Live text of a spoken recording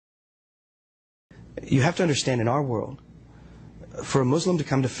You have to understand, in our world, for a Muslim to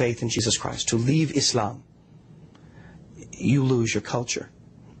come to faith in Jesus Christ, to leave Islam, you lose your culture,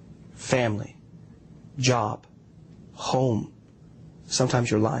 family, job, home,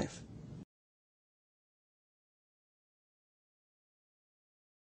 sometimes your life.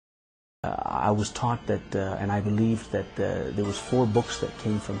 I was taught that, and I believed that there was 4 books that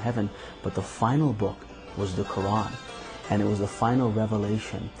came from heaven, but the final book was the Quran, and it was the final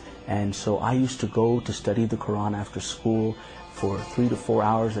revelation. And so I used to go to study the Quran after school for 3 to 4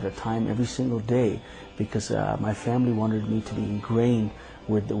 hours at a time every single day, because my family wanted me to be ingrained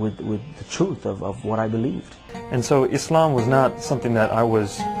with the truth of what I believed. And so Islam was not something that I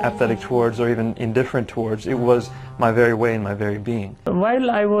was apathetic towards or even indifferent towards. It was my very way and my very being.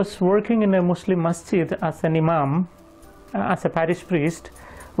 While I was working in a Muslim masjid as an imam, as a parish priest,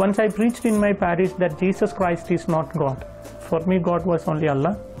 once I preached in my parish that Jesus Christ is not God. For me, God was only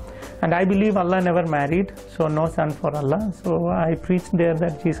Allah. And I believe Allah never married, so no son for Allah. So I preached there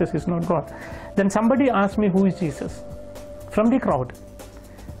that Jesus is not God. Then somebody asked me, who is Jesus? From the crowd.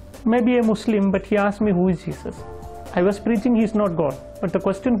 Maybe a Muslim, but he asked me, who is Jesus? I was preaching he is not God, but the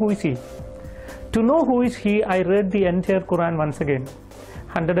question, who is he? To know who is he, I read the entire Quran once again.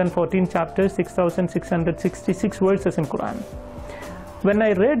 114 chapters, 6,666 verses in Quran. When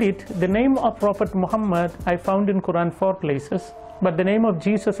I read it, the name of Prophet Muhammad I found in Quran 4 places, but the name of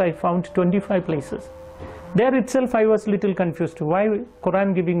Jesus I found 25 places. There itself I was little confused. Why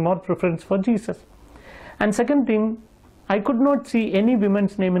Quran giving more preference for Jesus? And second thing, I could not see any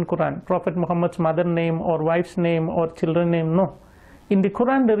woman's name in Quran. Prophet Muhammad's mother name or wife's name or children name, no. In the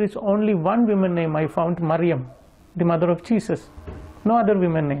Quran there is only one woman name I found, Maryam, the mother of Jesus. No other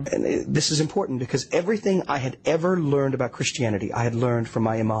women name. And this is important because everything I had ever learned about Christianity, I had learned from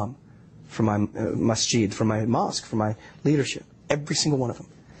my imam, from my masjid, from my mosque, from my leadership. Every single one of them.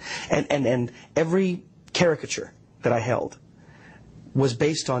 And every caricature that I held was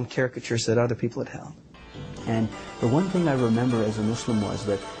based on caricatures that other people had held. And the one thing I remember as a Muslim was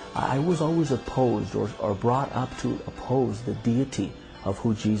that I was always opposed or brought up to oppose the deity of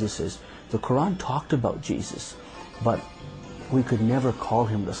who Jesus is. The Quran talked about Jesus, but we could never call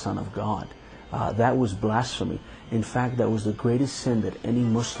him the Son of God. That was blasphemy. In fact, that was the greatest sin that any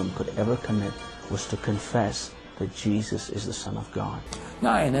Muslim could ever commit, was to confess that Jesus is the Son of God.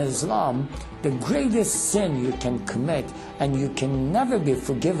 Now in Islam, the greatest sin you can commit, and you can never be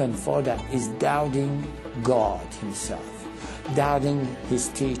forgiven for that, is doubting God himself, doubting his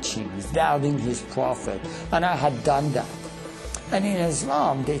teachings, doubting his prophet. And I had done that. And in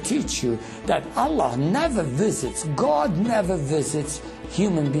Islam, they teach you that Allah never visits, God never visits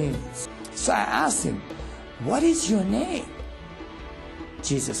human beings. So I asked him, what is your name?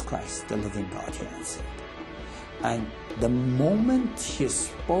 Jesus Christ, the living God, he answered. And the moment he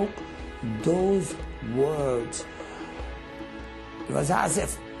spoke those words, it was as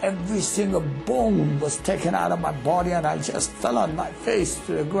if every single bone was taken out of my body, and I just fell on my face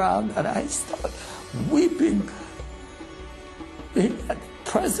to the ground, and I started weeping in the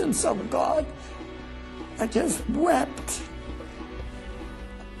presence of God. I just wept.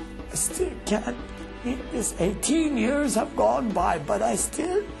 I still can't, this 18 years have gone by, but I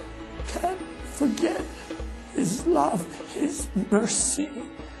still can't forget his love, his mercy,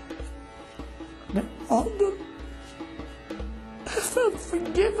 and all the, I felt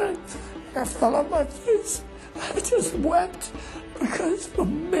forgiven. I fell on my face. I just wept because for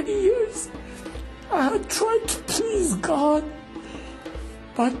many years I had tried to please God,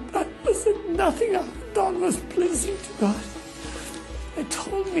 but that wasn't, nothing I had done was pleasing to God. They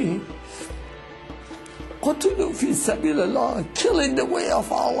told me, "Qutulu fi sabilillah," kill in the way of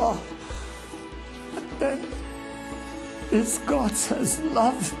Allah. But then this God says,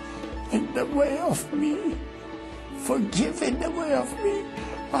 love in the way of me, forgive in the way of me.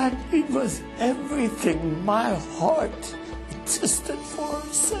 And it was everything my heart existed for. I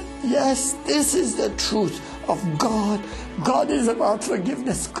said, yes, this is the truth of God. God is about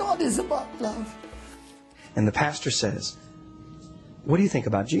forgiveness. God is about love. And the pastor says, what do you think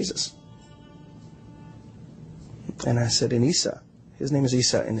about Jesus? And I said, in Isa. His name is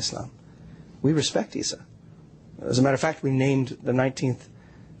Isa in Islam. We respect Isa. As a matter of fact, we named the 19th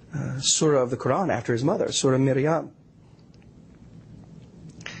surah of the Quran after his mother, Surah Maryam.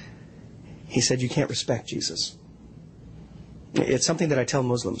 He said, you can't respect Jesus. It's something that I tell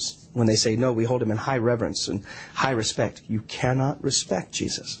Muslims when they say, no, we hold him in high reverence and high respect. You cannot respect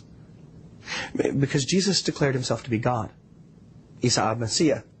Jesus. Because Jesus declared himself to be God. Isa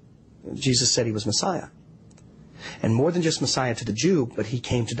al-Messiah. Jesus said he was Messiah. And more than just Messiah to the Jew, but he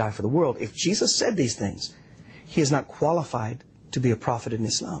came to die for the world. If Jesus said these things, he is not qualified to be a prophet in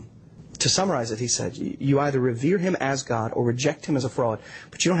Islam. To summarize it, he said, you either revere him as God or reject him as a fraud,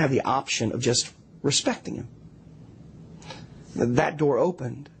 but you don't have the option of just respecting him. That door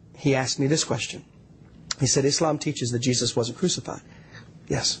opened. He asked me this question. He said, Islam teaches that Jesus wasn't crucified.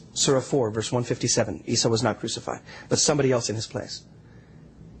 Yes, Surah 4, verse 157, Isa was not crucified, but somebody else in his place.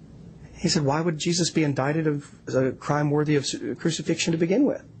 He said, why would Jesus be indicted of a crime worthy of crucifixion to begin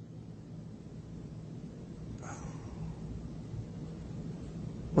with?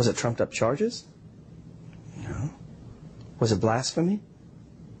 Was it trumped up charges? No. Was it blasphemy?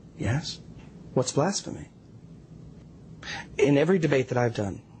 Yes. What's blasphemy? In every debate that I've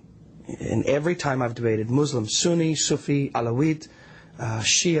done, in every time I've debated Muslim, Sunni, Sufi, Alawite,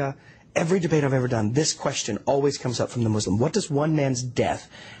 Shia, every debate I've ever done, this question always comes up from the Muslim. What does one man's death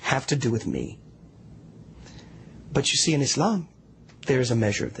have to do with me? But you see, in Islam, there is a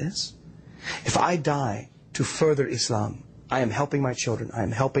measure of this. If I die to further Islam, I am helping my children, I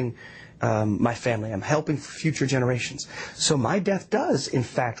am helping my family, I'm helping future generations. So my death does, in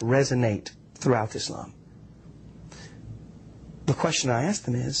fact, resonate throughout Islam. The question I ask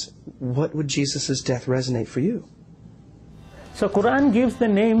them is, what would Jesus' death resonate for you? So Quran gives the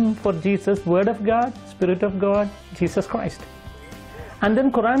name for Jesus, Word of God, Spirit of God, Jesus Christ. And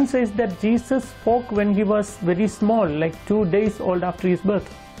then Quran says that Jesus spoke when he was very small, like 2 days old after his birth.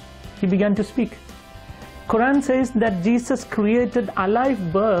 He began to speak. Quran says that Jesus created a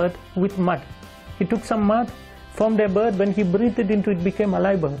live bird with mud. He took some mud, formed a bird, when he breathed it into it became a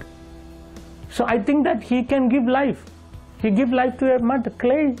live bird. So I think that he can give life. He gave life to a mud,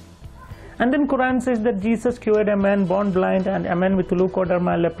 clay. And then Quran says that Jesus cured a man born blind and a man with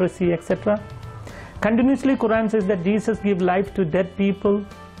leukoderma, leprosy, etc. Continuously Quran says that Jesus gave life to dead people.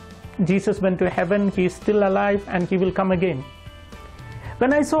 Jesus went to heaven, he is still alive and he will come again.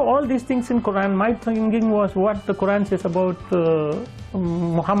 When I saw all these things in Quran, my thinking was what the Quran says about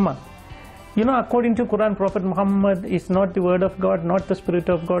Muhammad. You know, according to Quran, Prophet Muhammad is not the word of God, not the Spirit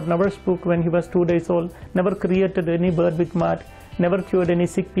of God, never spoke when he was 2 days old, never created any bird with mud, never cured any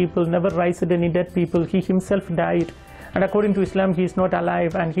sick people, never raised any dead people. He himself died. And according to Islam, he is not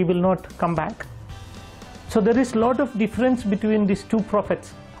alive and he will not come back. So there is a lot of difference between these two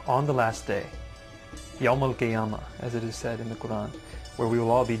prophets. On the last day, Yawm al-Qiyamah, as it is said in the Quran, where we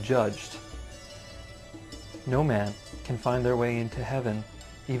will all be judged, no man can find their way into heaven,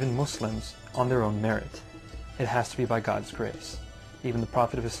 even Muslims, on their own merit. It has to be by God's grace. Even the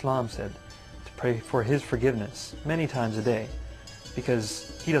Prophet of Islam said to pray for his forgiveness many times a day,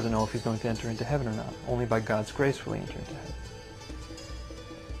 because he doesn't know if he's going to enter into heaven or not. Only by God's grace will he enter into heaven.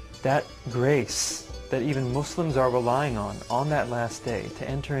 That grace that even Muslims are relying on that last day to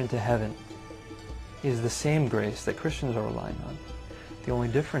enter into heaven, is the same grace that Christians are relying on. The only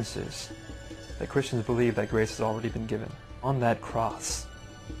difference is that Christians believe that grace has already been given. On that cross,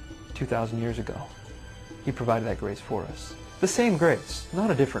 2,000 years ago, he provided that grace for us. The same grace,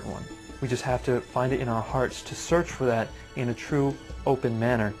 not a different one. We just have to find it in our hearts to search for that in a true, open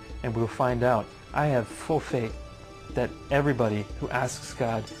manner, and we'll find out. I have full faith that everybody who asks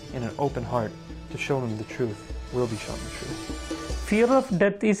God in an open heart to show them the truth will be shown the truth. Fear of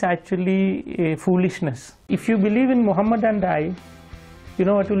death is actually a foolishness. If you believe in Muhammad and die, you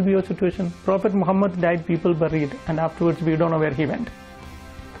know what will be your situation? Prophet Muhammad died, people buried, and afterwards we don't know where he went.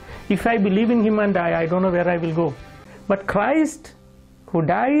 If I believe in him and die, I don't know where I will go. But Christ, who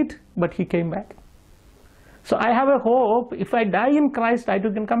died, but he came back. So I have a hope, if I die in Christ, I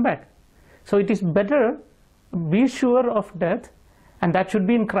too can come back. So it is better, be sure of death, and that should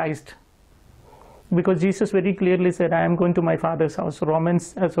be in Christ. Because Jesus very clearly said, I am going to my Father's house.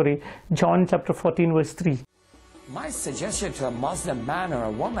 John chapter 14 verse 3. My suggestion to a Muslim man or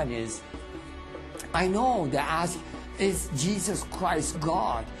a woman is, I know they ask, is Jesus Christ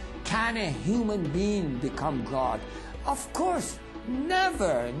God? Can a human being become God? Of course,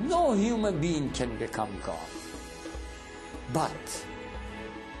 never. No human being can become God. But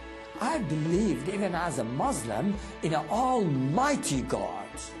I believed, even as a Muslim, in an almighty God.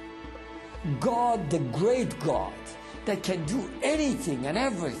 God, the great God, that can do anything and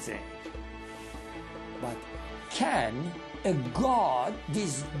everything. But can a God,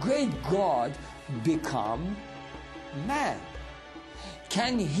 this great God, become man?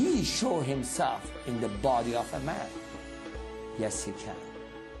 Can he show himself in the body of a man? Yes, he can.